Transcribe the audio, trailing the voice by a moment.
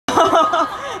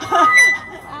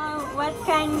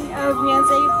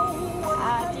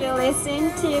Do you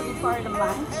listen to before the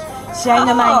match? 試合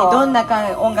の前にどんな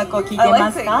音楽を聴いて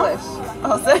ますか？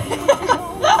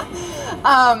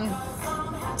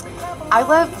 I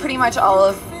love pretty much all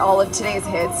of today's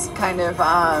hits, kind of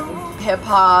hip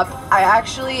hop. I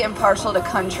actually am partial to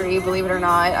country, believe it or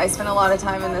not. I spend a lot of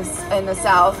time in the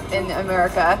South in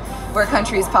America, where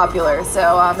country is popular.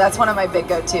 So that's one of my big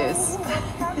go-tos.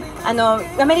 ア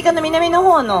メリカの南の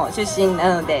方の出身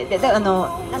なので、なん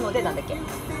だっけ、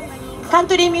カン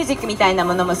トリーミュージックみたいな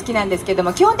ものも好きなんですけど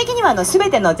も、基本的には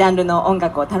全てのジャンルの音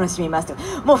楽を楽しみます。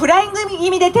もうフライング気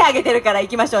味で手を挙げてるから行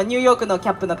きましょう。ニューヨークのキ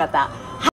ャップの方。